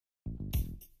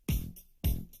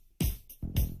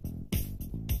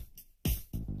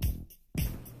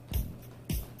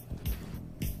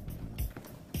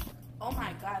Oh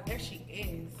my God, there she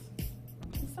is.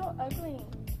 She's so ugly.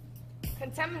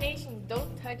 Contamination,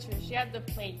 don't touch her. She had the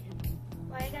plague.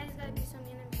 Why you guys gotta be so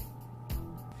mean to me?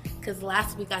 Cause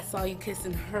last week I saw you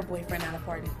kissing her boyfriend at a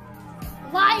party.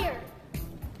 Liar!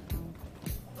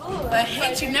 But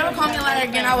hate you, never call me a liar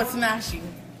again, I would smash you.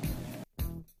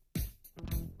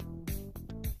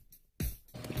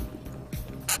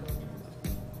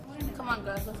 Come on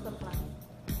girls, let's go play.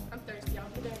 I'm thirsty. I'll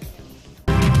be there again.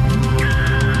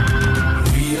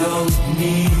 We don't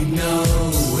need no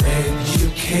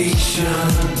education.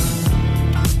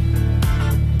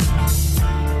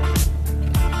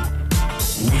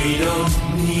 We don't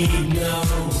need no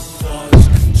thought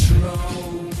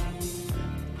control.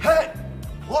 Hey!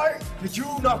 Why did you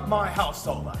knock my house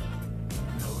over?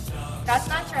 That's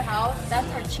not your house. That's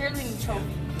our cheerleading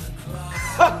trophy.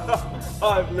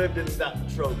 I've lived in that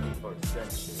trophy for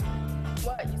centuries.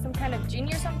 What, you some kind of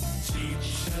genie or something?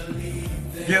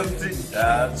 Guilty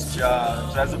as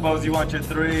charged. I suppose you want your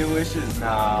 3 wishes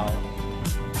now.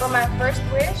 For my first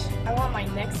wish, I want my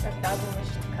next 1,000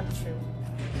 wishes to come true.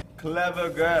 Clever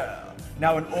girl.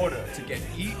 Now in order to get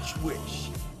each wish,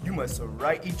 you must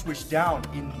write each wish down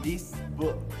in this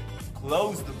book.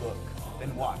 Close the book,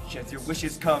 then watch as your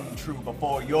wishes come true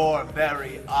before your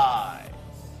very eyes.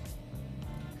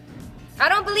 I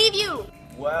don't believe you!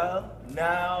 Well,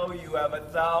 now you have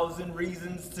 1,000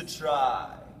 reasons to try.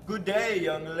 Good day,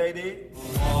 young lady.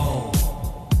 Whoa.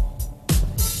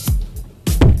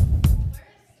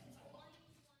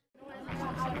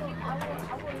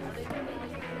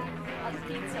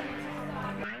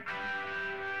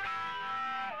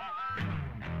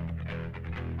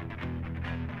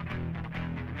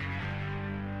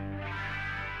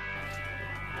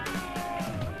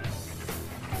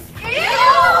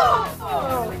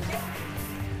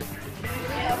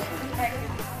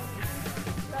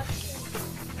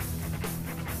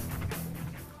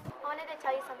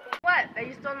 Tell you something. What, that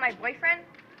you stole my boyfriend?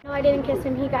 No, I didn't kiss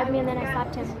him. He grabbed me and then I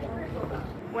slapped him.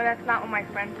 Well, that's not what my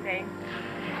friend say.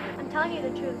 I'm telling you the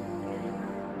truth.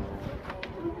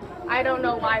 I don't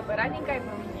know why, but I think I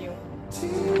believe you.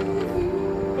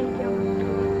 Thank you.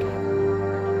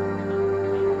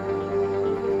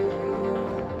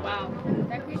 Wow,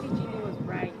 that crazy genie was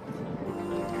right.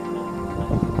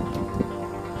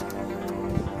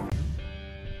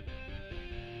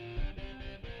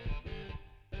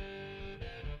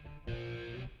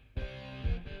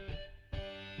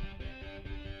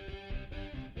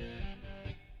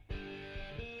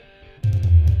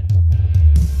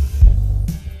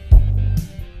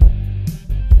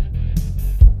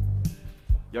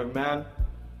 Young man,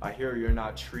 I hear you're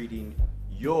not treating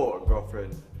your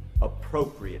girlfriend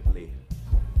appropriately.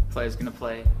 Player's gonna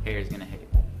play, hater's gonna hate.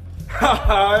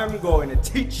 I'm going to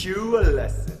teach you a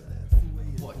lesson.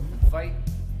 What, you fight?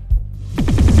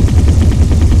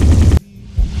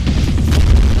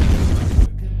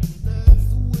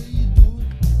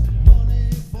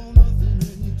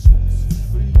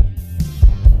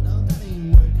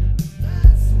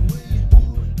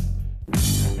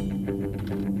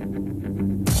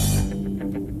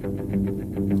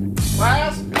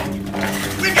 Class,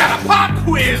 we got a pop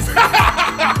quiz!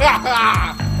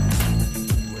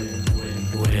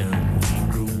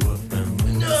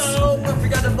 No, I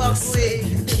forgot the pop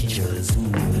quiz. Teachers who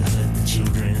would hurt the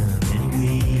children any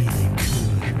way they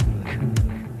could.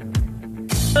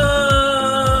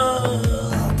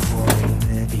 Pouring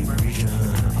heavy pressure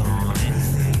upon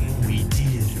anything we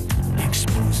did,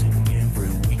 exposing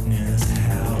every weakness,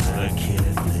 how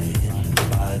carefully hidden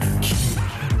by the kid.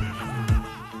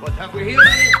 What have we here?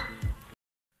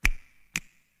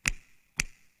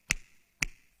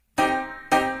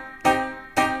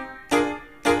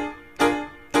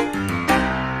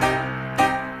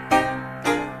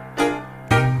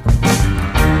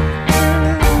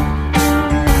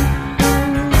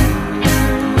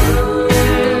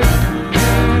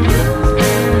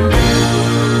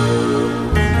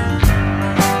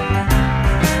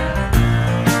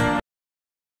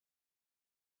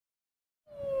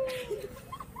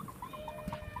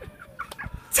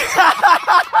 Ha ha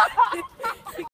ha ha!